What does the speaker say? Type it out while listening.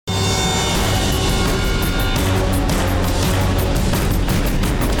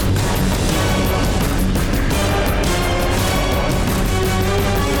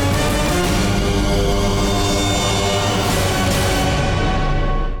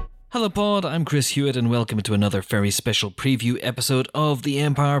Hello Pod, I'm Chris Hewitt and welcome to another very special preview episode of the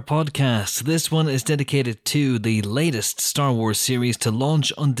Empire Podcast. This one is dedicated to the latest Star Wars series to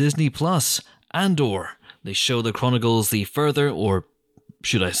launch on Disney+, Andor. The show that chronicles the further, or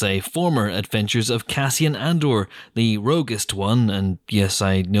should I say, former adventures of Cassian Andor, the roguest one, and yes,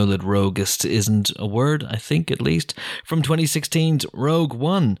 I know that roguest isn't a word, I think at least, from 2016's Rogue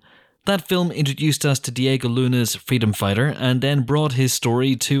One. That film introduced us to Diego Luna's freedom fighter and then brought his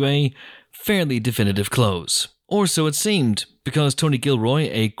story to a fairly definitive close. Or so it seemed, because Tony Gilroy,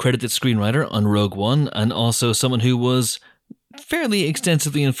 a credited screenwriter on Rogue One and also someone who was fairly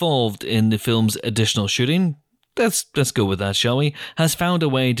extensively involved in the film's additional shooting, let's go with that, shall we, has found a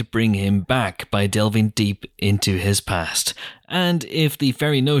way to bring him back by delving deep into his past. And if the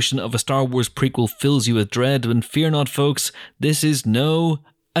very notion of a Star Wars prequel fills you with dread, then fear not folks, this is no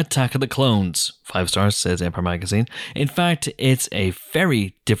Attack of the Clones. 5 stars, says Empire Magazine. In fact, it's a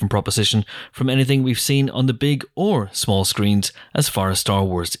very different proposition from anything we've seen on the big or small screens as far as Star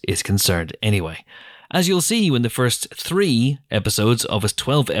Wars is concerned anyway. As you'll see when the first 3 episodes of his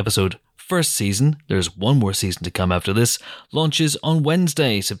 12-episode first season, there's one more season to come after this, launches on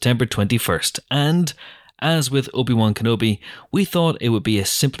Wednesday, September 21st, and as with Obi-Wan Kenobi, we thought it would be a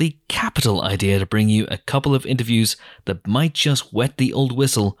simply capital idea to bring you a couple of interviews that might just wet the old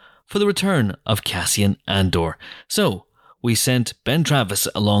whistle for the return of Cassian Andor. So, we sent Ben Travis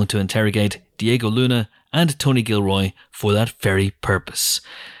along to interrogate Diego Luna and Tony Gilroy for that very purpose.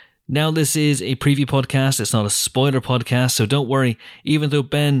 Now, this is a preview podcast, it's not a spoiler podcast, so don't worry, even though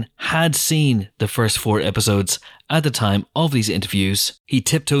Ben had seen the first 4 episodes at the time of these interviews, he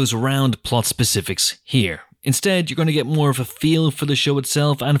tiptoes around plot specifics here. Instead, you're going to get more of a feel for the show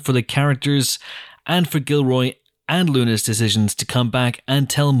itself and for the characters, and for Gilroy and Luna's decisions to come back and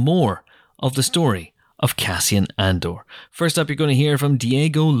tell more of the story of Cassian Andor. First up, you're going to hear from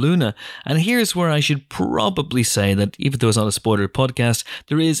Diego Luna, and here's where I should probably say that even though it's not a spoiler podcast,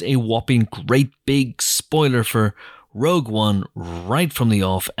 there is a whopping great big spoiler for Rogue One right from the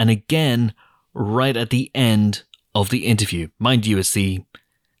off, and again, right at the end of the interview. Mind you, it's the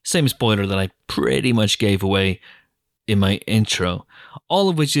same spoiler that I pretty much gave away in my intro. All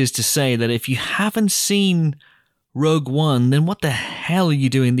of which is to say that if you haven't seen Rogue One, then what the hell are you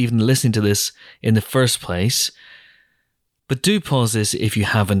doing even listening to this in the first place? But do pause this if you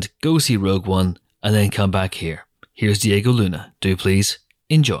haven't, go see Rogue One, and then come back here. Here's Diego Luna. Do please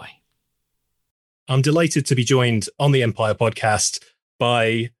enjoy. I'm delighted to be joined on the Empire Podcast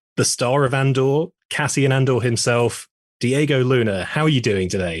by the star of Andor, Cassian Andor himself, Diego Luna. How are you doing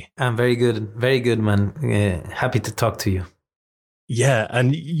today? I'm very good, man. Happy to talk to you. Yeah,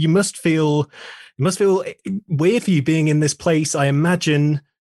 and you must feel weird for you being in this place. I imagine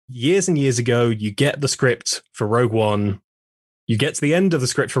years and years ago, you get the script for Rogue One, you get to the end of the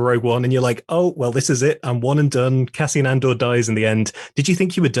script for Rogue One, and you're like, oh, well, this is it. I'm one and done. Cassian Andor dies in the end. Did you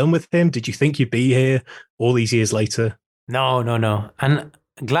think you were done with him? Did you think you'd be here all these years later? No. And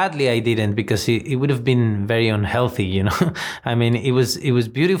gladly I didn't, because it would have been very unhealthy, you know. I mean, it was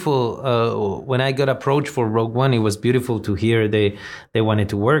beautiful. When I got approached for Rogue One, it was beautiful to hear they wanted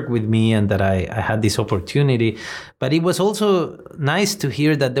to work with me and that I had this opportunity. But it was also nice to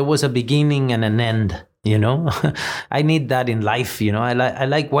hear that there was a beginning and an end, you know. I need that in life, you know. I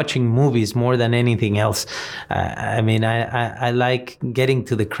like watching movies more than anything else. I mean, I like getting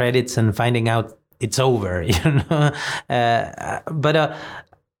to the credits and finding out it's over, you know. But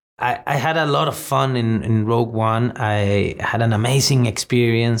I had a lot of fun in Rogue One. I had an amazing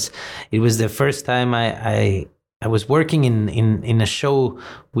experience. It was the first time I was working in a show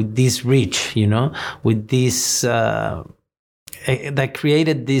with this reach, you know, with this that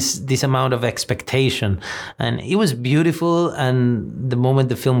created this amount of expectation, and it was beautiful. And the moment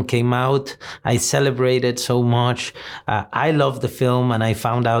the film came out, I celebrated so much. I loved the film, and I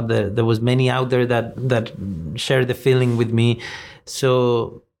found out that there was many out there that shared the feeling with me.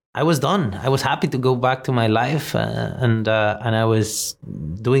 So I was done. I was happy to go back to my life, and I was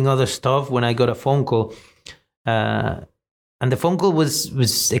doing other stuff when I got a phone call, and the phone call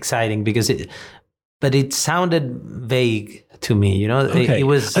was exciting because it sounded vague to me, you know. Okay. It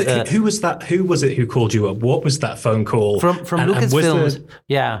was who was that? Who was it who called you up? What was that phone call from Lucasfilm?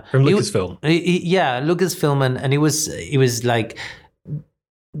 Yeah, from Lucasfilm. Yeah, Lucasfilm, and it was like,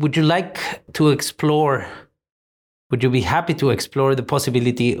 would you like to explore? Would you be happy to explore the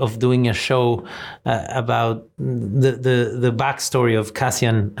possibility of doing a show about the backstory of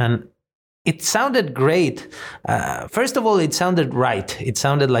Cassian? And it sounded great. First of all, it sounded right. It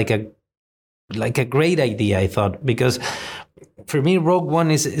sounded like a great idea, I thought, because for me, Rogue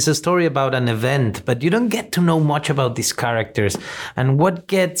One is a story about an event, but you don't get to know much about these characters and what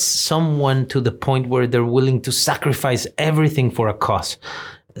gets someone to the point where they're willing to sacrifice everything for a cause.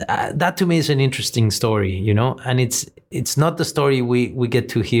 That to me is an interesting story, you know, and it's not the story we get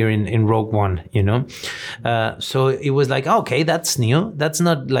to hear in Rogue One, you know. So it was like, okay, that's new. That's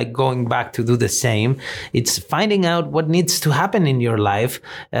not like going back to do the same. It's finding out what needs to happen in your life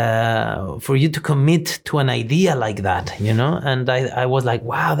for you to commit to an idea like that, you know. And I was like,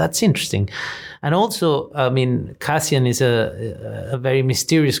 wow, that's interesting. And also, I mean, Cassian is a very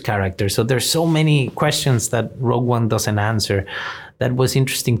mysterious character. So there's so many questions that Rogue One doesn't answer. That was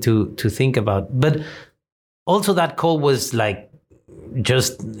interesting to think about. But also that call was like,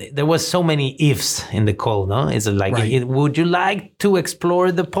 there was so many ifs in the call, no? It's like, right. Would you like to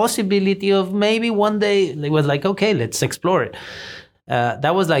explore the possibility of maybe one day? It was like, okay, let's explore it.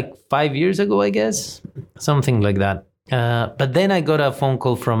 That was like 5 years ago, I guess, something like that. But then I got a phone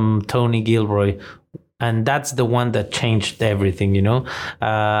call from Tony Gilroy, and that's the one that changed everything, you know.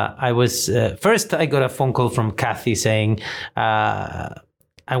 First I got a phone call from Kathy saying,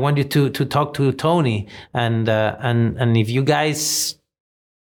 I want you to talk to Tony, and if you guys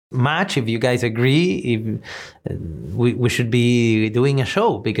match, if you guys agree, we should be doing a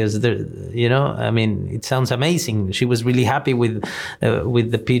show, because you know, I mean, it sounds amazing. She was really happy with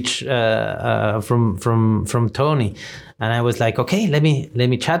the pitch from Tony, and I was like, okay, let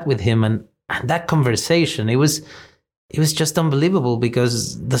me chat with him, and that conversation, it was just unbelievable,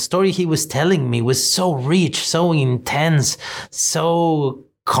 because the story he was telling me was so rich, so intense, so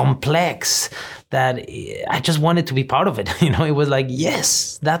complex, that I just wanted to be part of it. You know, it was like,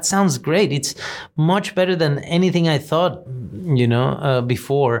 yes, that sounds great. It's much better than anything I thought, you know,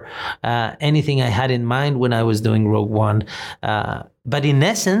 before, anything I had in mind when I was doing Rogue One. But in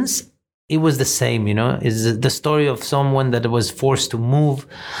essence, it was the same, you know. It's the story of someone that was forced to move,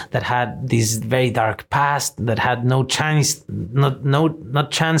 that had this very dark past, that had no chance,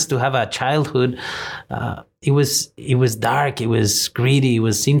 not chance to have a childhood. It was dark, it was greedy, it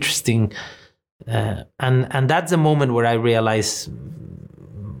was interesting, and that's the moment where I realized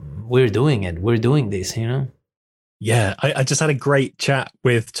we're doing this, you know. Yeah, I just had a great chat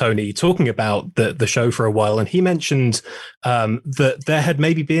with Tony talking about the show for a while, and he mentioned that there had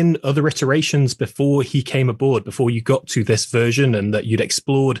maybe been other iterations before he came aboard, before you got to this version, and that you'd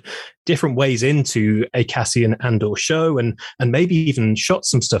explored different ways into a Cassian Andor show, and maybe even shot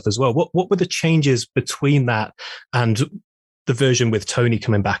some stuff as well. What were the changes between that and the version with Tony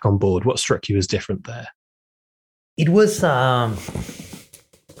coming back on board? What struck you as different there? It was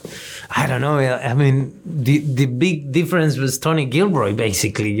I don't know. I mean, the big difference was Tony Gilroy,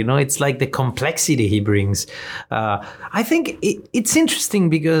 basically. You know, it's like the complexity he brings. I think it's interesting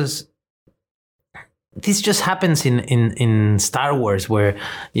because this just happens in Star Wars, where,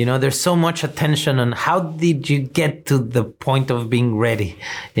 you know, there's so much attention on how did you get to the point of being ready,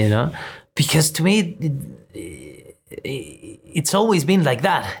 you know? Because to me, it's always been like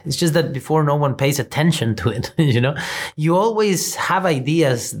that. It's just that before no one pays attention to it, you know? You always have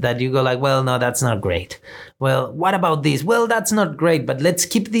ideas that you go like, well, no, that's not great. Well, what about this? Well, that's not great, but let's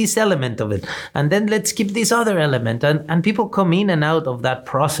keep this element of it. And then let's keep this other element. And people come in and out of that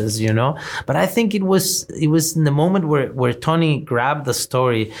process, you know? But I think it was in the moment where Tony grabbed the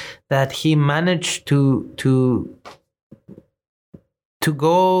story that he managed to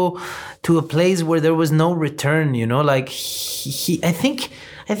go to a place where there was no return, you know, like I think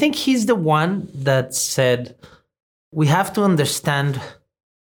he's the one that said, we have to understand,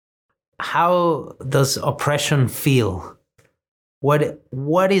 how does oppression feel?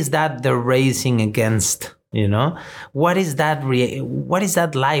 What is that they're raising against? You know, what is that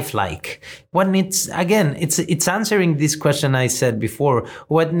life like? What needs, again, it's answering this question I said before.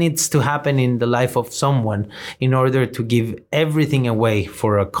 What needs to happen in the life of someone in order to give everything away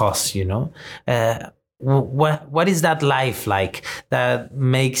for a cause, you know? What is that life like that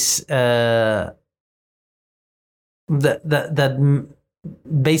makes that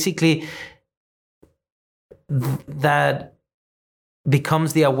basically that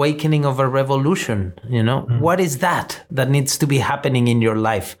becomes the awakening of a revolution, you know? What is that needs to be happening in your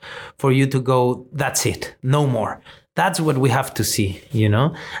life for you to go, that's it, no more? That's what we have to see, you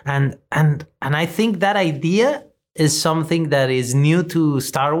know? And I think that idea is something that is new to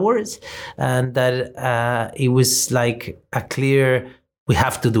Star Wars, and that it was like a clear, we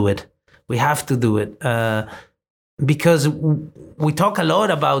have to do it. We have to do it. Because we talk a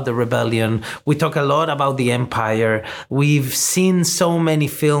lot about the rebellion. We talk a lot about the Empire. We've seen so many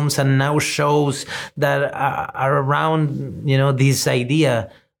films and now shows that are around, you know, this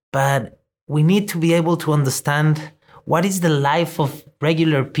idea. But we need to be able to understand what is the life of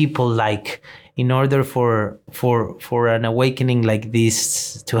regular people like in order for an awakening like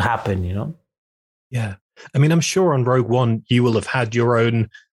this to happen, you know? Yeah. I mean, I'm sure on Rogue One, you will have had your own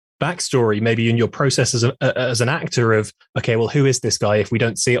backstory, maybe in your process as an actor of, okay, well, who is this guy? If we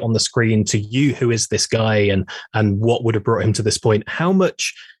don't see it on the screen, to you, who is this guy, and what would have brought him to this point? How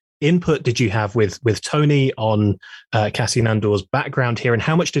much input did you have with Tony on Cassian Andor's background here, and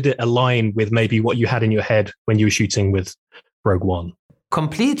how much did it align with maybe what you had in your head when you were shooting with Rogue One?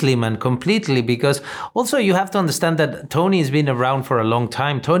 Completely, man, completely. Because also you have to understand that Tony has been around for a long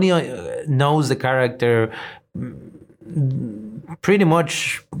time. Tony knows the character pretty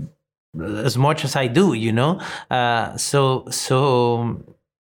much as I do, you know. So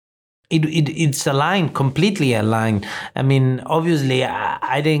it's aligned, completely aligned. I mean, obviously,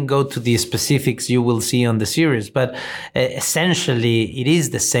 I didn't go to the specifics you will see on the series, but essentially, it is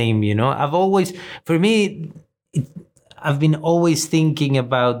the same, you know. I've been always thinking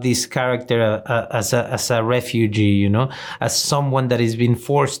about this character as a refugee, you know, as someone that has been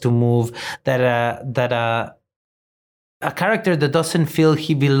forced to move, a character that doesn't feel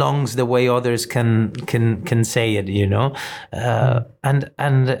he belongs the way others can say it, you know. And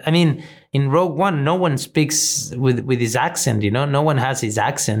I mean, in Rogue One, no one speaks with his accent, you know. No one has his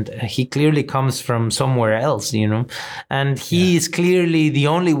accent. He clearly comes from somewhere else, you know. And he is clearly the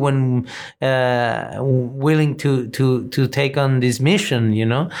only one willing to take on this mission, you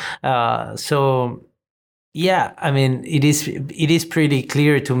know. So yeah, I mean, it is pretty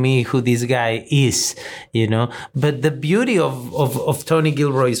clear to me who this guy is, you know. But the beauty of Tony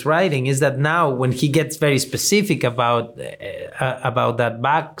Gilroy's writing is that now, when he gets very specific about that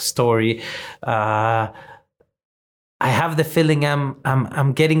backstory, I have the feeling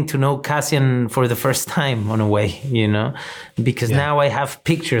I'm getting to know Cassian for the first time, on a way, you know, because now I have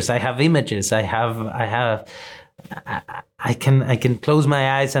pictures, I have images, I can close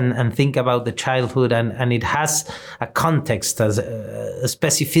my eyes and think about the childhood, and it has a context, as a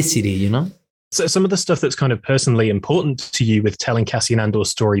specificity, you know? So some of the stuff that's kind of personally important to you with telling Cassian Andor's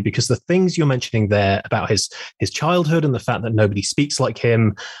story, because the things you're mentioning there about his childhood and the fact that nobody speaks like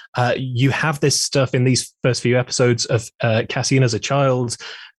him, you have this stuff in these first few episodes of Cassian as a child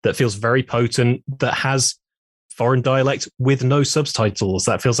that feels very potent, that has foreign dialect with no subtitles.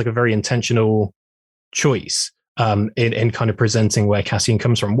 That feels like a very intentional choice. In kind of presenting where Cassian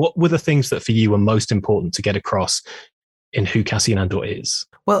comes from. What were the things that for you were most important to get across in who Cassian Andor is?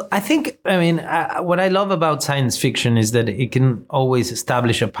 Well, I think, I mean, what I love about science fiction is that it can always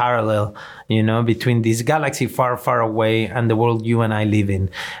establish a parallel, you know, between this galaxy far, far away and the world you and I live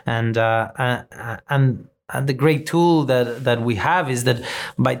in. And the great tool that we have is that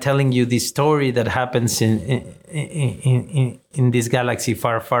by telling you this story that happens in this galaxy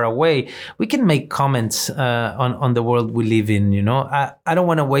far, far away, we can make comments on the world we live in. You know, I don't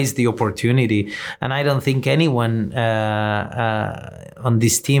want to waste the opportunity, and I don't think anyone on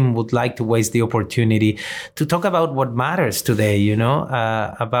this team would like to waste the opportunity to talk about what matters today. You know,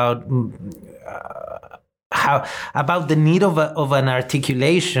 about the need of an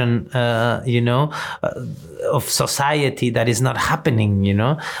articulation, you know, of society that is not happening, you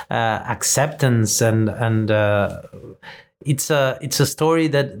know, acceptance and it's a story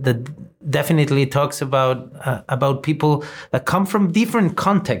that definitely talks about people that come from different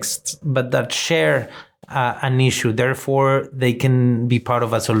contexts, but that share an issue. Therefore, they can be part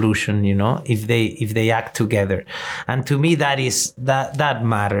of a solution, you know, if they act together. And to me, that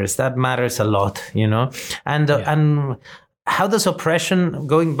matters. That matters a lot, you know. And how does oppression,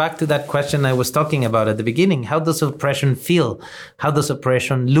 going back to that question I was talking about at the beginning, how does oppression feel? How does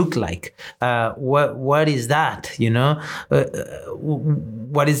oppression look like? What is that, you know?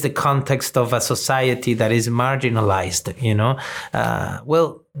 What is the context of a society that is marginalized, you know?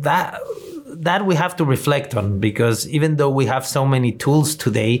 Well, that we have to reflect on, because even though we have so many tools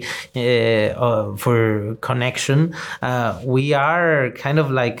today for connection, we are kind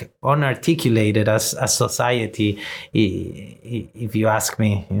of like unarticulated as a society, if you ask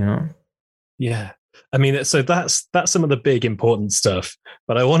me, you know? Yeah. I mean, so that's some of the big important stuff.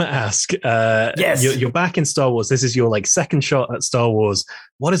 But I want to ask, yes, you're back in Star Wars. This is your second shot at Star Wars.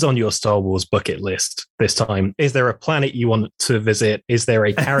 What is on your Star Wars bucket list this time? Is there a planet you want to visit? Is there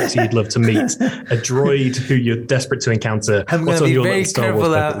a character you'd love to meet? A droid who you're desperate to encounter? I'm going to be very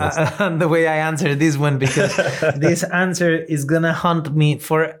careful on the way I answer this one, because this answer is going to haunt me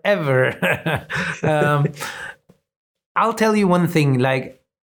forever. I'll tell you one thing,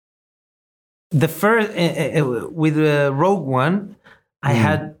 the first with Rogue One, I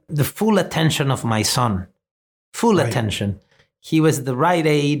had the full attention of my son, full attention. he was the right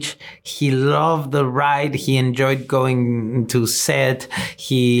age. He loved the ride. He enjoyed going to set.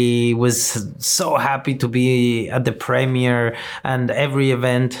 He was so happy to be at the premiere and every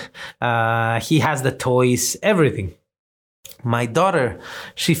event. He has the toys, everything. My daughter,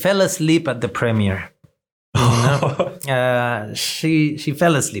 she fell asleep at the premiere. She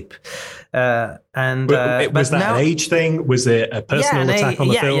fell asleep. Was that an age thing? Was it a personal attack on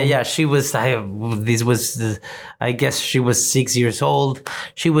the film? Yeah. She was. I guess she was 6 years old.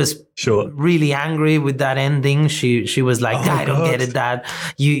 She was really angry with that ending. She was like, I don't get it, Dad.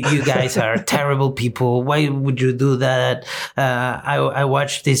 You guys are terrible people. Why would you do that? I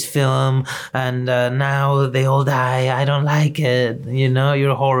watched this film and now they all die. I don't like it.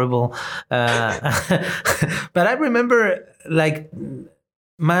 You're horrible. But I remember,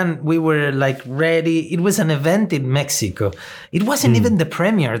 man, we were ready. It was an event in Mexico. It wasn't even the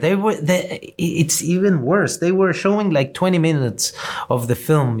premiere. It's even worse. They were showing 20 minutes of the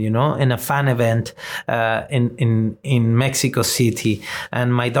film, in a fan event in Mexico City.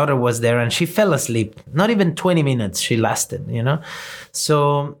 And my daughter was there and she fell asleep. Not even 20 minutes she lasted,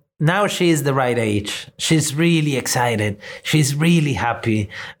 So now she is the right age. She's really excited. She's really happy.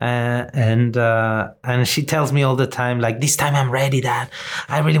 And she tells me all the time, this time I'm ready, Dad.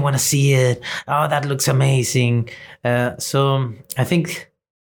 I really want to see it. Oh, that looks amazing. So I think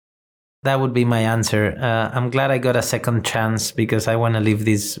that would be my answer. I'm glad I got a second chance because I want to live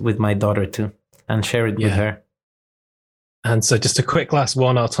this with my daughter too and share it with her. And so just a quick last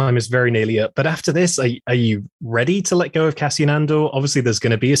one, our time is very nearly up. But after this, are you ready to let go of Cassian Andor? Obviously, there's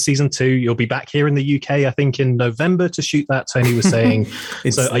going to be a season 2. You'll be back here in the UK, I think, in November to shoot that, Tony was saying.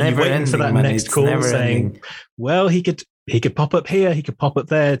 So are you waiting for that next call saying, well, he could pop up here, he could pop up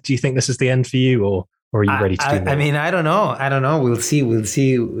there. Do you think this is the end for you or are you ready to do more? I mean, I don't know. We'll see.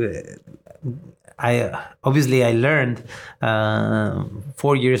 I learned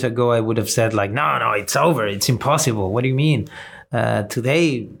 4 years ago, I would have said no, it's over. It's impossible. What do you mean?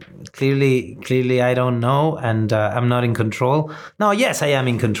 Today, clearly, I don't know. And I'm not in control. No, yes, I am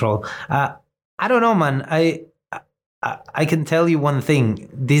in control. I don't know, man. I can tell you one thing.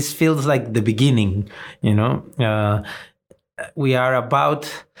 This feels like the beginning, we are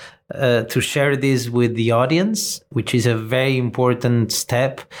about to share this with the audience, which is a very important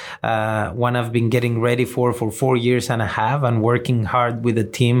step. One I've been getting ready for 4 years and a half and working hard with the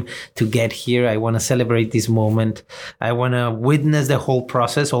team to get here. I want to celebrate this moment. I want to witness the whole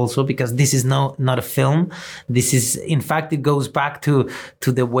process also because this is not a film. This is, in fact, it goes back to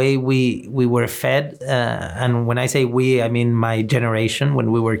the way we were fed. And when I say we, I mean my generation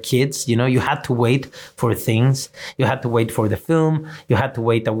when we were kids. You had to wait for things. You had to wait for the film. You had to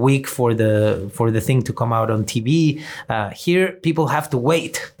wait a week for the thing to come out on TV. Here, people have to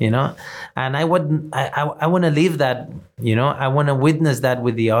wait, and I want to live that, I want to witness that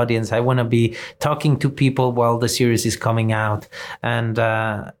with the audience. I want to be talking to people while the series is coming out, and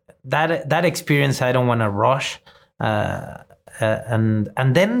that experience I don't want to rush. And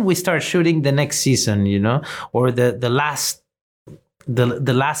then we start shooting the next season, or the last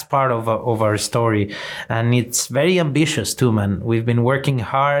part of our story, and it's very ambitious too, man. We've been working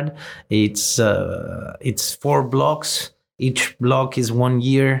hard. It's 4 blocks. Each block is 1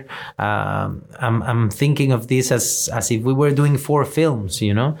 year. I'm thinking of this as if we were doing 4 films,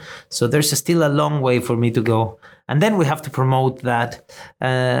 So there's still a long way for me to go, and then we have to promote that.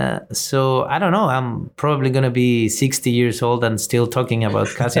 So I don't know. I'm probably gonna be 60 years old and still talking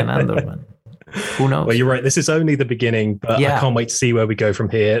about Cassian Andor, man. Who knows? Well, you're right. This is only the beginning, but I can't wait to see where we go from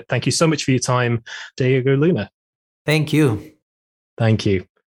here. Thank you so much for your time, Diego Luna. Thank you. Thank you.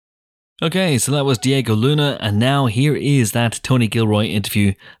 Okay, so that was Diego Luna, and now here is that Tony Gilroy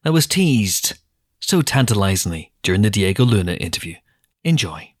interview that was teased so tantalizingly during the Diego Luna interview.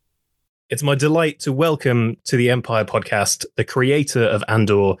 Enjoy. It's my delight to welcome to the Empire podcast the creator of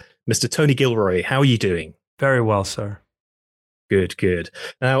Andor, Mr. Tony Gilroy. How are you doing? Very well, sir. Good.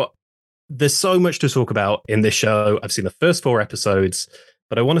 Now, there's so much to talk about in this show. I've seen the first 4 episodes,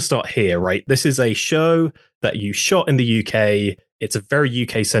 but I want to start here, right? This is a show that you shot in the UK. It's a very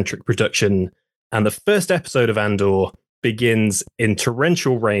UK-centric production. And the first episode of Andor begins in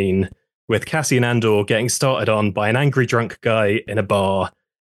torrential rain with Cassian Andor getting started on by an angry drunk guy in a bar.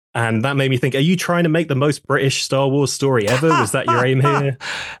 And that made me think, are you trying to make the most British Star Wars story ever? Was that your aim here?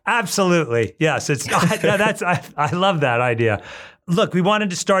 Absolutely. Yes. I love that idea. Look, we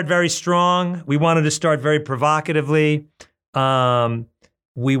wanted to start very strong. We wanted to start very provocatively.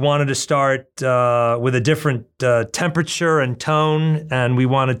 We wanted to start with a different temperature and tone, and we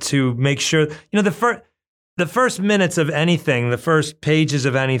wanted to make sure, the first minutes of anything, the first pages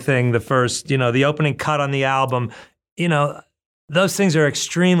of anything, the first, the opening cut on the album, those things are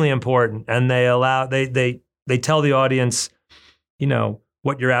extremely important, and they tell the audience,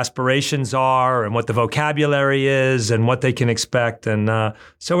 what your aspirations are and what the vocabulary is and what they can expect. And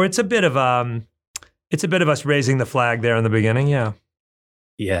so it's a bit of us raising the flag there in the beginning. Yeah.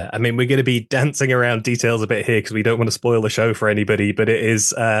 Yeah, I mean, we're going to be dancing around details a bit here because we don't want to spoil the show for anybody, but it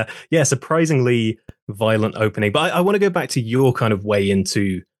is, surprisingly violent opening. But I want to go back to your kind of way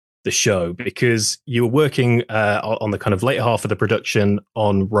into the show, because you were working on the kind of later half of the production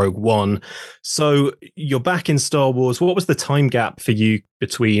on Rogue One. So you're back in Star Wars. What was the time gap for you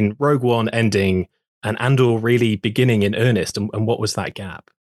between Rogue One ending and Andor really beginning in earnest? And what was that gap?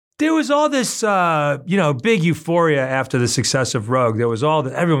 There was all this, big euphoria after the success of Rogue. There was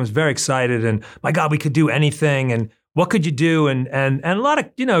everyone was very excited, and my God, we could do anything. And what could you do? And a lot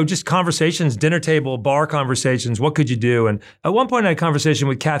of, just conversations, dinner table, bar conversations. What could you do? And at one point I had a conversation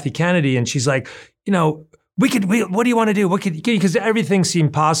with Kathy Kennedy, and she's like, what do you want to do? Because everything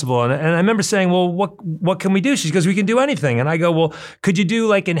seemed possible. And I remember saying, well, what can we do? She goes, we can do anything. And I go, well, could you do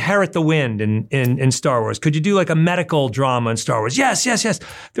like Inherit the Wind in Star Wars? Could you do like a medical drama in Star Wars? Yes.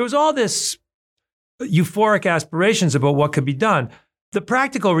 There was all this euphoric aspirations about what could be done. The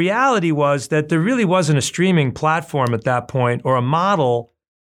practical reality was that there really wasn't a streaming platform at that point, or a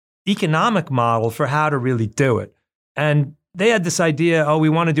economic model for how to really do it. And they had this idea, we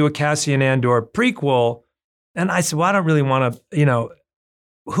want to do a Cassian Andor prequel. And I said, well, I don't really want to,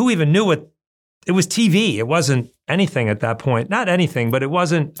 who even knew it was TV. It wasn't anything at that point. Not anything, but it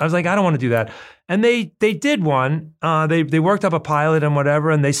wasn't, I was like, I don't want to do that. And they did one. They worked up a pilot and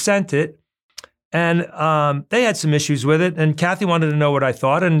whatever, and they sent it. And they had some issues with it. And Kathy wanted to know what I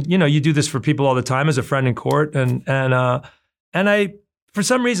thought. And, you do this for people all the time as a friend in court. And I, for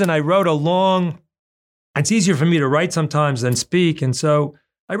some reason, I wrote a long, it's easier for me to write sometimes than speak. And so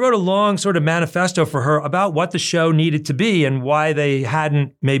I wrote a long sort of manifesto for her about what the show needed to be and why they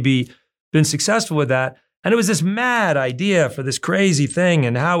hadn't maybe been successful with that. And it was this mad idea for this crazy thing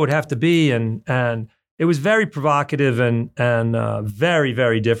and how it would have to be. And it was very provocative and very,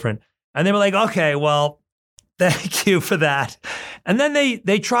 very different. And they were like, okay, well, thank you for that. And then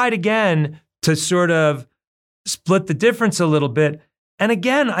they tried again to sort of split the difference a little bit. And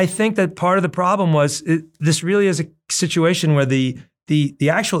again, I think that part of the problem was this really is a situation where the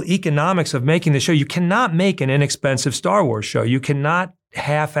actual economics of making the show, you cannot make an inexpensive Star Wars show. You cannot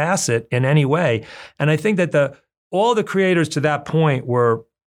half-ass it in any way. And I think that all the creators to that point were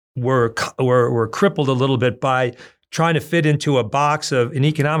crippled a little bit by trying to fit into an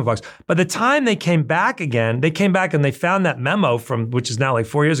economic box. By the time they came back again, they came back and they found that memo which is now like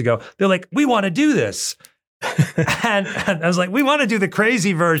 4 years ago. They're like, we want to do this. and I was like, we want to do the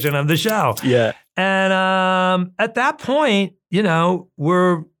crazy version of the show. Yeah. And at that point, that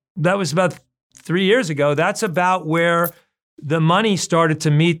was about 3 years ago. That's about where the money started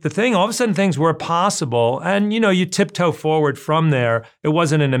to meet the thing. All of a sudden, things were possible. And, you tiptoe forward from there. It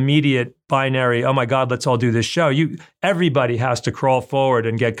wasn't an immediate binary, oh my God, let's all do this show. Everybody has to crawl forward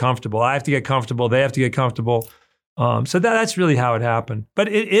and get comfortable. I have to get comfortable. They have to get comfortable. So that's really how it happened. But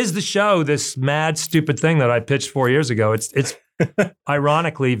it is the show, this mad, stupid thing that I pitched 4 years ago. It's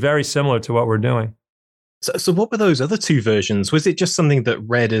ironically very similar to what we're doing. So what were those other two versions? Was it just something that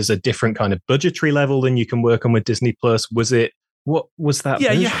read as a different kind of budgetary level than you can work on with Disney Plus? What was that? Yeah,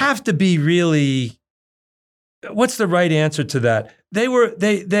 version? You have to be really. What's the right answer to that? There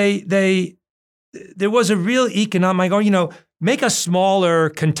was a real economic, make a smaller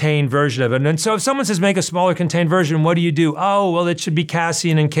contained version of it. And so if someone says make a smaller contained version, what do you do? Oh, well, it should be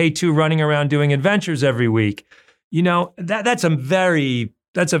Cassian and K2 running around doing adventures every week. That's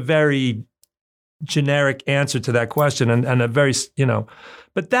a very generic answer to that question and a very,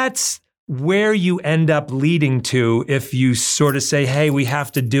 but that's where you end up leading to if you sort of say, hey, we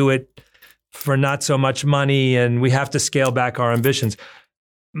have to do it for not so much money and we have to scale back our ambitions.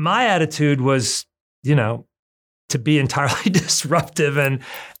 My attitude was, to be entirely disruptive and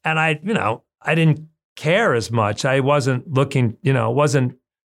I didn't care as much. I wasn't looking,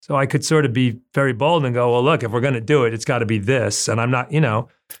 so I could sort of be very bold and go, well, look, if we're going to do it, it's got to be this. And I'm not,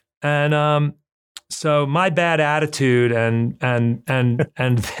 so my bad attitude and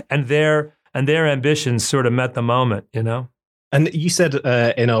their ambitions sort of met the moment, And you said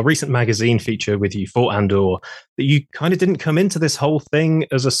in our recent magazine feature with you for Andor that you kind of didn't come into this whole thing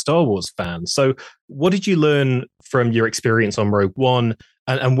as a Star Wars fan. So what did you learn from your experience on Rogue One,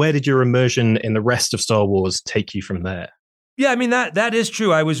 and where did your immersion in the rest of Star Wars take you from there? Yeah, I mean, that is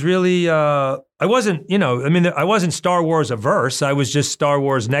true. I was really, I wasn't Star Wars averse. I was just Star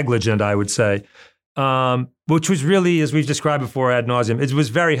Wars negligent, I would say. Which was really, as we've described before ad nauseum, it was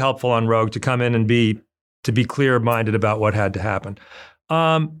very helpful on Rogue to come in and be to be clear-minded about what had to happen.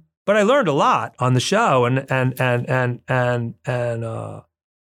 But I learned a lot on the show, and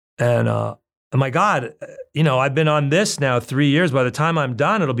my God, I've been on this now 3 years. By the time I'm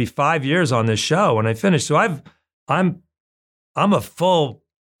done, it'll be 5 years on this show when I finish. So I'm a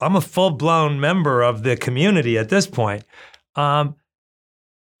full-blown member of the community at this point. I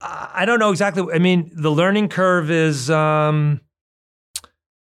don't know exactly. I mean, the learning curve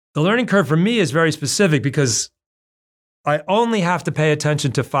for me is very specific because I only have to pay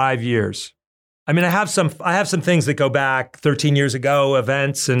attention to 5 years. I mean, I have some things that go back 13 years ago,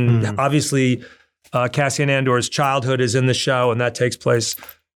 events, and obviously Cassian Andor's childhood is in the show, and that takes place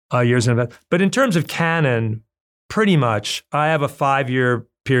years in advance. But in terms of canon, pretty much, I have a 5-year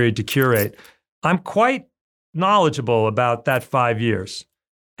period to curate. I'm quite knowledgeable about that 5 years,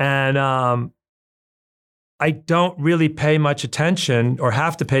 and I don't really pay much attention, or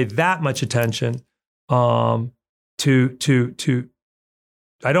have to pay that much attention to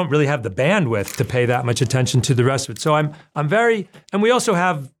I don't really have the bandwidth to pay that much attention to the rest of it. So I'm very, and we also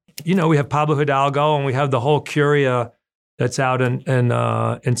have, we have Pablo Hidalgo, and we have the whole Curia that's out in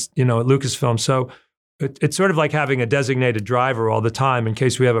at Lucasfilm. So it's sort of like having a designated driver all the time. In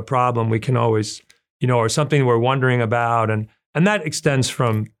case we have a problem, we can always, or something we're wondering about, and that extends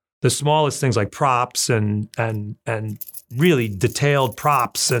from the smallest things like props and really detailed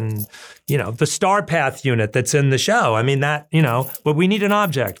props, and the star path unit that's in the show. I mean, that, but we need an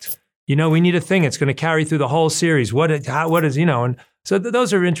object. We need a thing that's going to carry through the whole series. What is, and so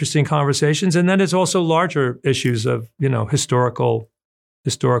those are interesting conversations. And then there's also larger issues of, historical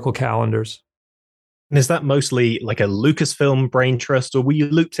calendars. And is that mostly like a Lucasfilm brain trust, or were you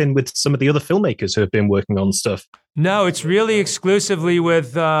looped in with some of the other filmmakers who have been working on stuff? No, it's really exclusively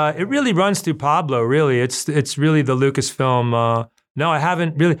with, it really runs through Pablo, really. It's really the Lucasfilm. No, I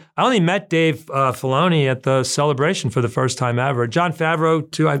haven't really. I only met Dave Filoni at the celebration for the first time ever. Jon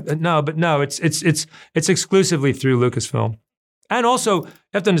Favreau too. It's exclusively through Lucasfilm. And also, you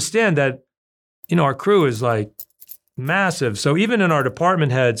have to understand that, our crew is like massive. So even in our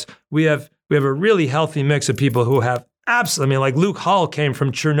department heads, we have a really healthy mix of people who have absolutely. I mean, like Luke Hull came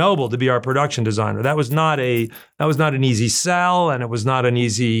from Chernobyl to be our production designer. That was not an easy sell, and it was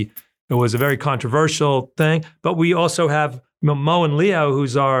a very controversial thing. But we also have Mo and Leo,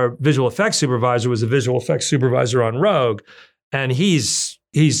 who's our visual effects supervisor, was a visual effects supervisor on Rogue, and he's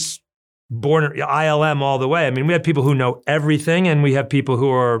born ILM all the way. I mean, we have people who know everything, and we have people who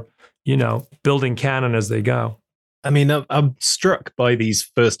are, building canon as they go. I mean, I'm struck by these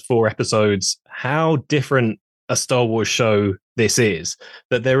first 4 episodes, how different a Star Wars show this is.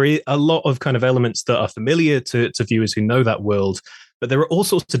 That there are a lot of kind of elements that are familiar to viewers who know that world, but there are all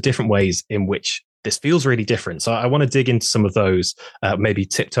sorts of different ways in which this feels really different. So I want to dig into some of those, maybe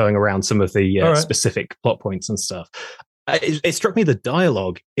tiptoeing around some of the specific plot points and stuff. It struck me the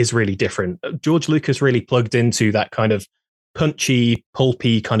dialogue is really different. George Lucas really plugged into that kind of punchy,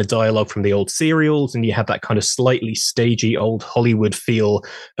 pulpy kind of dialogue from the old serials, and you had that kind of slightly stagey old Hollywood feel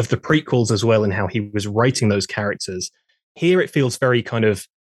of the prequels as well, and how he was writing those characters. Here it feels very kind of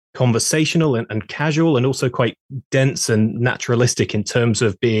conversational and casual, and also quite dense and naturalistic in terms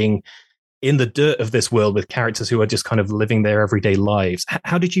of being in the dirt of this world with characters who are just kind of living their everyday lives.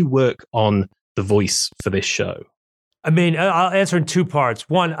 How did you work on the voice for this show? I mean, I'll answer in 2 parts.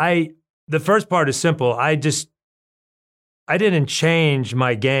 One, the first part is simple. I didn't change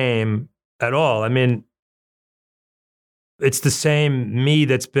my game at all. I mean, it's the same me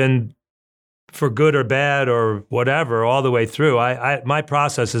that's been, for good or bad or whatever, all the way through. My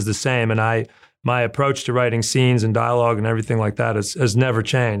process is the same, and my approach to writing scenes and dialogue and everything like that has never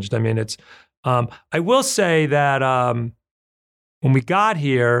changed. I mean, it's. I will say that when we got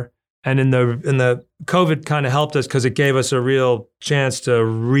here, and in the COVID kind of helped us because it gave us a real chance to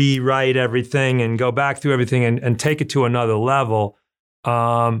rewrite everything and go back through everything and take it to another level.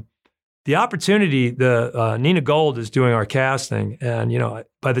 The opportunity, Nina Gold is doing our casting, and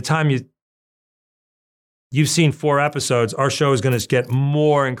by the time you've seen 4 episodes, our show is going to get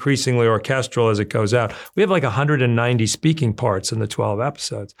more increasingly orchestral as it goes out. We have like 190 speaking parts in the 12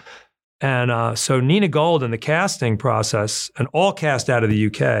 episodes. And so Nina Gold in the casting process, and all cast out of the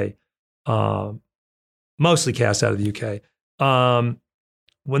UK, mostly cast out of the UK.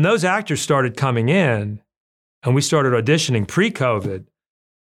 When those actors started coming in and we started auditioning pre-COVID,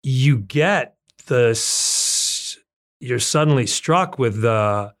 you're suddenly struck with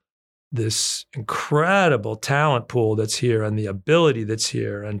this incredible talent pool that's here and the ability that's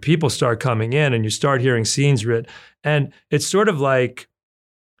here, and people start coming in and you start hearing scenes written. And it's sort of like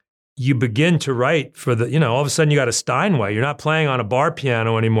you begin to write for all of a sudden you got a Steinway. You're not playing on a bar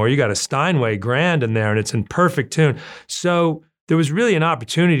piano anymore. You got a Steinway grand in there, and it's in perfect tune. So there was really an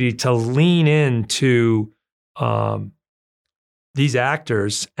opportunity to lean into these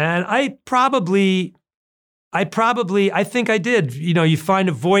actors. And I think I did. You find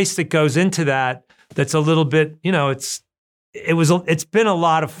a voice that goes into that's a little bit, it's been a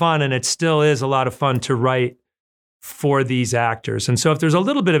lot of fun, and it still is a lot of fun to write for these actors. And so if there's a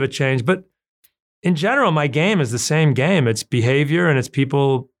little bit of a change, but in general, my game is the same game. It's behavior, and it's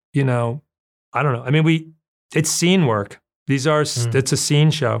people, I don't know. I mean, it's scene work. It's a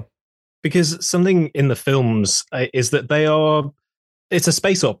scene show. Because something in the films is that it's a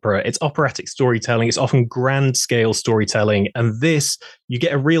space opera. It's operatic storytelling. It's often grand scale storytelling. And this, you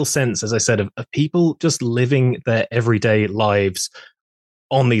get a real sense, as I said, of people just living their everyday lives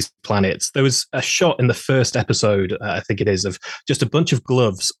on these planets. There was a shot in the first episode, I think it is, of just a bunch of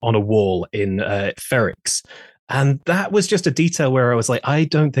gloves on a wall in Ferrix. And that was just a detail where I was like, I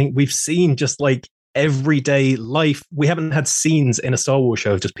don't think we've seen just like everyday life. We haven't had scenes in a Star Wars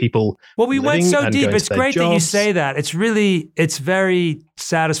show of just people. Well, we went so deep. It's great that you say that. It's very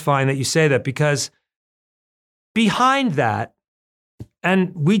satisfying that you say that, because behind that,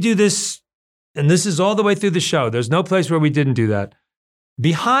 and we do this, and this is all the way through the show. There's no place where we didn't do that.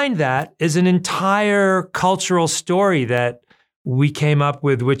 Behind that is an entire cultural story that we came up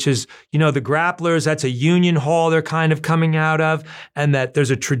with, which is, the grapplers, that's a union hall they're kind of coming out of, and that there's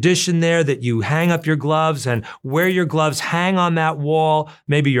a tradition there that you hang up your gloves and wear your gloves hang on that wall.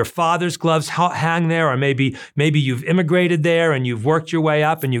 Maybe your father's gloves hang there, or maybe you've immigrated there and you've worked your way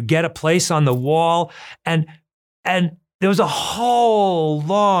up and you get a place on the wall. And there was a whole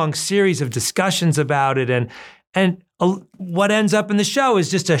long series of discussions about it. And what ends up in the show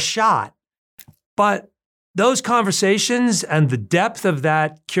is just a shot. But those conversations and the depth of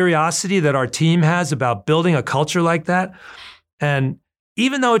that curiosity that our team has about building a culture like that, and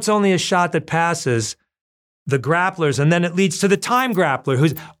even though it's only a shot that passes, the grapplers, and then it leads to the time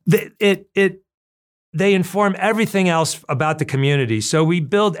grappler, they inform everything else about the community. So we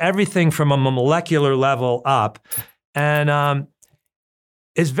build everything from a molecular level up, and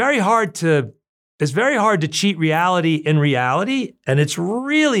it's very hard to cheat reality in reality, and it's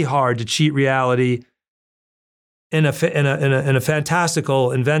really hard to cheat reality in a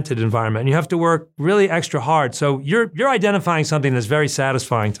fantastical, invented environment. And you have to work really extra hard. So you're identifying something that's very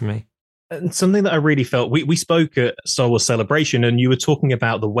satisfying to me. And something that I really felt, we spoke at Star Wars Celebration, and you were talking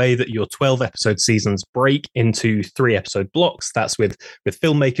about the way that your 12-episode seasons break into 3-episode blocks. That's with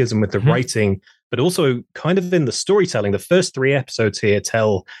filmmakers and with the writing, but also kind of in the storytelling. The first 3 episodes here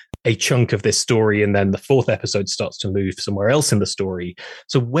tell a chunk of this story, and then the 4th episode starts to move somewhere else in the story.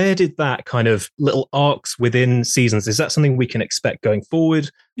 So where did that kind of little arcs within seasons, is that something we can expect going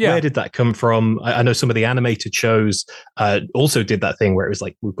forward? Yeah. Where did that come from? I know some of the animated shows also did that thing where it was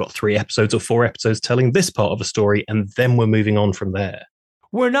like, we've got 3 episodes or 4 episodes telling this part of a story, and then we're moving on from there.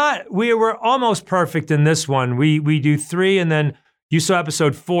 We were almost perfect in this one. We do 3, and then you saw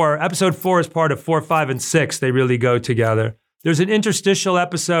episode 4. Episode 4 is part of 4, 5, and 6. They really go together. There's an interstitial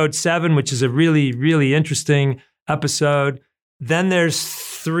episode 7, which is a really, really interesting episode. Then there's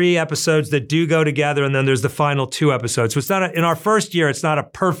 3 episodes that do go together, and then there's the final 2 episodes. So it's not in our first year, it's not a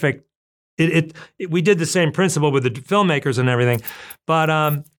perfect. We did the same principle with the filmmakers and everything,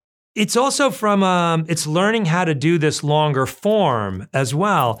 but it's also from it's learning how to do this longer form as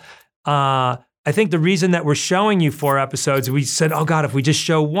well. I think the reason that we're showing you 4 episodes, we said, oh God, if we just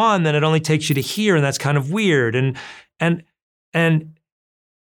show 1, then it only takes you to here, and that's kind of weird. And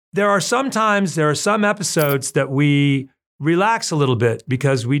there are some episodes that we relax a little bit,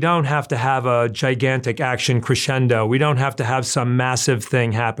 because we don't have to have a gigantic action crescendo. We don't have to have some massive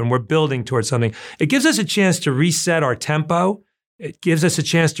thing happen. We're building towards something. It gives us a chance to reset our tempo. It gives us a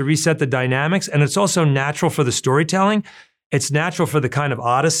chance to reset the dynamics. And it's also natural for the storytelling. It's natural for the kind of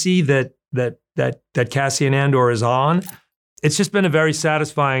odyssey that Cassian Andor is on. It's just been a very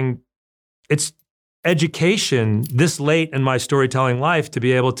satisfying, it's education this late in my storytelling life to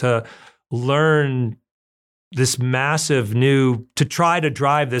be able to learn this massive new, to try to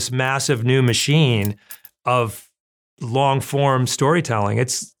drive this massive new machine of long form storytelling.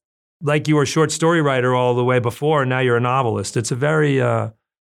 It's like you were a short story writer all the way before, and now you're a novelist. It's a very,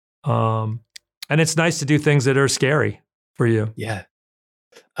 and it's nice to do things that are scary for you. Yeah.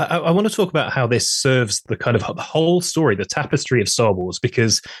 I want to talk about how this serves the kind of whole story, the tapestry of Star Wars,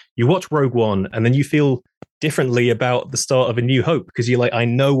 because you watch Rogue One and then you feel differently about the start of A New Hope, because you're like, I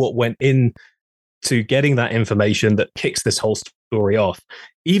know what went in to getting that information that kicks this whole story off.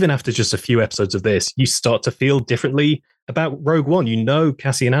 Even after just a few episodes of this, you start to feel differently about Rogue One, you know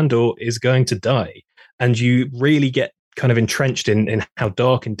Cassian Andor is going to die, and you really get kind of entrenched in how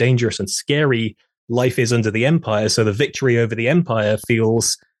dark and dangerous and scary life is under the Empire. So the victory over the Empire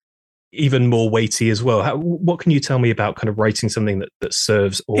feels even more weighty as well. What can you tell me about kind of writing something that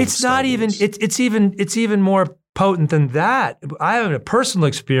serves all? It's not even. It's even more potent than that. I have a personal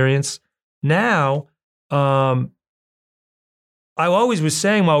experience now. I always was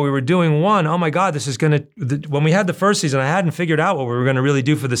saying while we were doing one, oh my God, this is going to. When we had the first season, I hadn't figured out what we were going to really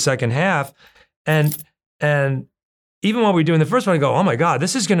do for the second half, and even while we were doing the first one, I go, oh my God,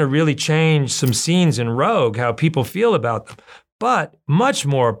 this is going to really change some scenes in Rogue, how people feel about them. But much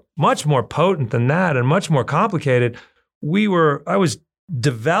more potent than that, and much more complicated. I was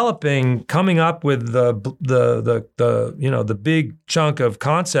developing, coming up with the big chunk of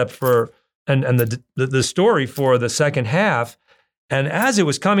concept for and the story for the second half. And as it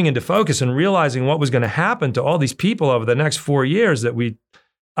was coming into focus and realizing what was going to happen to all these people over the next 4 years,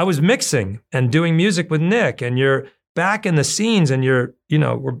 I was mixing and doing music with Nick, and you're back in the scenes, and we're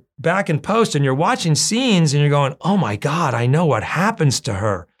back in post, and you're watching scenes, and you're going, oh my God, I know what happens to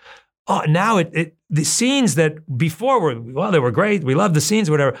her. Oh, now the scenes that before they were great, we loved the scenes,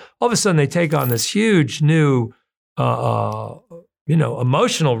 whatever. All of a sudden, they take on this huge new,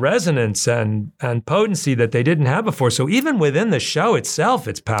 emotional resonance and potency that they didn't have before. So even within the show itself,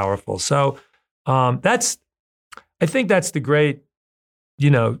 it's powerful. So I think that's the great,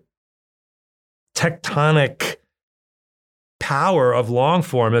 tectonic power of long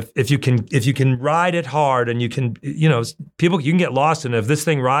form. If you can ride it hard, and you can, you can get lost in it. If this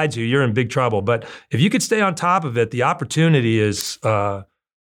thing rides you, you're in big trouble. But if you could stay on top of it, the opportunity is pretty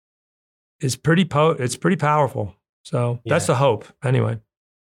it's pretty powerful. So that's the hope. Anyway,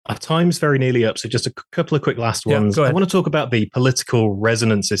 our time's very nearly up. So just a couple of quick last ones. I want to talk about the political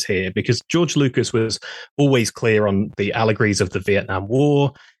resonances here, because George Lucas was always clear on the allegories of the Vietnam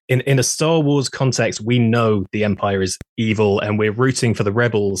War. In a Star Wars context, we know the Empire is evil and we're rooting for the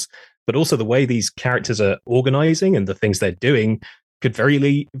rebels, but also the way these characters are organizing and the things they're doing could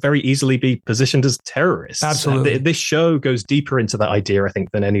very easily be positioned as terrorists. Absolutely. This show goes deeper into that idea, I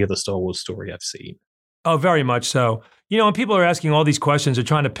think, than any other Star Wars story I've seen. Oh, very much so. When people are asking all these questions, they're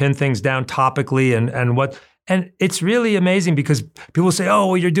trying to pin things down topically and it's really amazing, because people say, oh,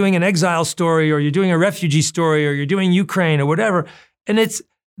 well, you're doing an exile story, or you're doing a refugee story, or you're doing Ukraine or whatever. And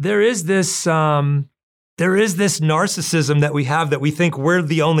there is this narcissism that we have, that we think we're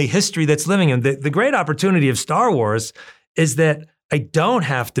the only history that's living. And the great opportunity of Star Wars is that I don't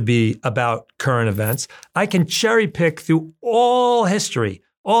have to be about current events. I can cherry pick through all history,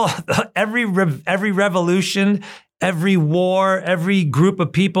 every revolution, every war, every group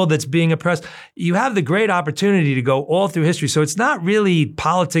of people that's being oppressed. You have the great opportunity to go all through history. So it's not really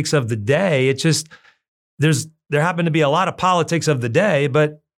politics of the day. It's just there happen to be a lot of politics of the day,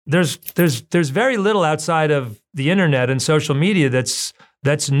 but there's very little outside of the internet and social media that's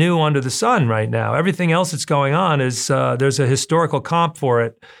new under the sun right now. Everything else that's going on is there's a historical comp for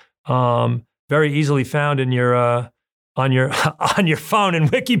it, very easily found in your on your phone in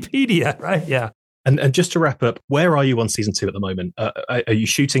Wikipedia, right? Yeah. And just to wrap up, where are you on season 2 at the moment? Are you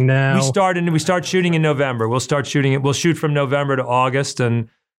shooting now? We start shooting in November. We'll start shooting it. We'll shoot from November to August, and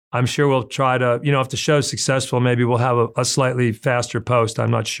I'm sure we'll try to, if the show's successful, maybe we'll have a slightly faster post. I'm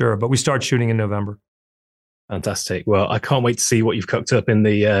not sure, but we start shooting in November. Fantastic. Well, I can't wait to see what you've cooked up in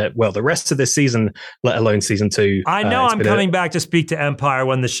the rest of this season, let alone season 2. I know I'm coming back to speak to Empire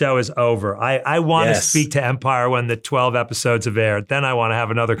when the show is over. I want to speak to Empire when the 12 episodes have aired. Then I want to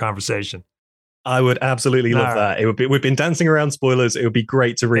have another conversation. I would absolutely love that. We've been dancing around spoilers. It would be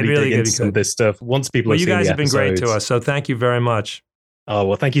great to really dig into some of this stuff once people have seen the episodes. You guys have been great to us, so thank you very much. Oh,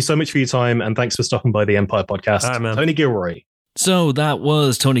 well, thank you so much for your time, and thanks for stopping by the Empire podcast. All right, man. Tony Gilroy. So that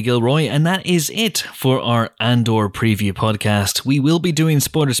was Tony Gilroy, and that is it for our Andor preview podcast. We will be doing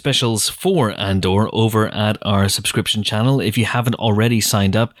spoiler specials for Andor over at our subscription channel. If you haven't already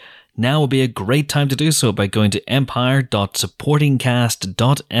signed up, now would be a great time to do so by going to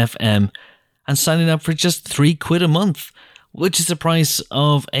empire.supportingcast.fm and signing up for just £3 a month, which is the price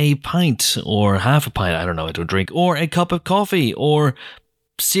of a pint or half a pint, I don't know, I don't drink, or a cup of coffee, or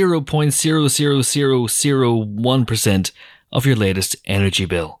 0.00001% of your latest energy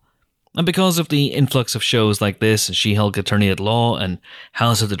bill. And because of the influx of shows like this, She-Hulk Attorney at Law and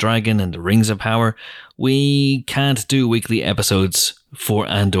House of the Dragon and the Rings of Power, we can't do weekly episodes for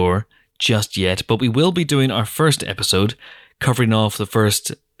Andor just yet, but we will be doing our first episode, covering off the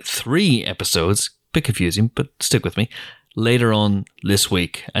first 3 episodes, bit confusing, but stick with me, later on this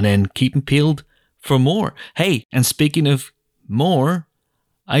week, and then keep them peeled for more. Hey, and speaking of more,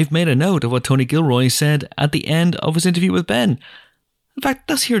 I've made a note of what Tony Gilroy said at the end of his interview with Ben. In fact,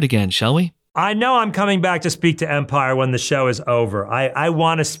 let's hear it again, shall we? I know I'm coming back to speak to Empire when the show is over. I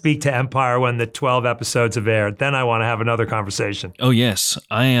want to speak to Empire when the 12 episodes have aired. Then I want to have another conversation. Oh yes,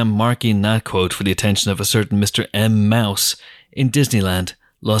 I am marking that quote for the attention of a certain Mr. M. Mouse in Disneyland,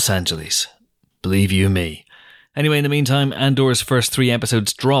 Los Angeles. Believe you me. Anyway, in the meantime, Andor's first 3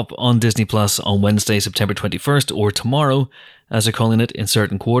 episodes drop on Disney Plus on Wednesday, September 21st, or tomorrow, as they're calling it in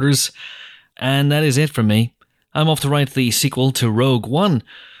certain quarters. And that is it from me. I'm off to write the sequel to Rogue One,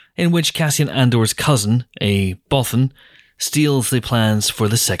 in which Cassian Andor's cousin, a Bothan, steals the plans for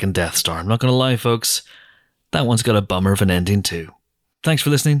the second Death Star. I'm not going to lie, folks. That one's got a bummer of an ending too. Thanks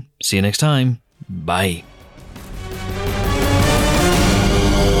for listening. See you next time. Bye.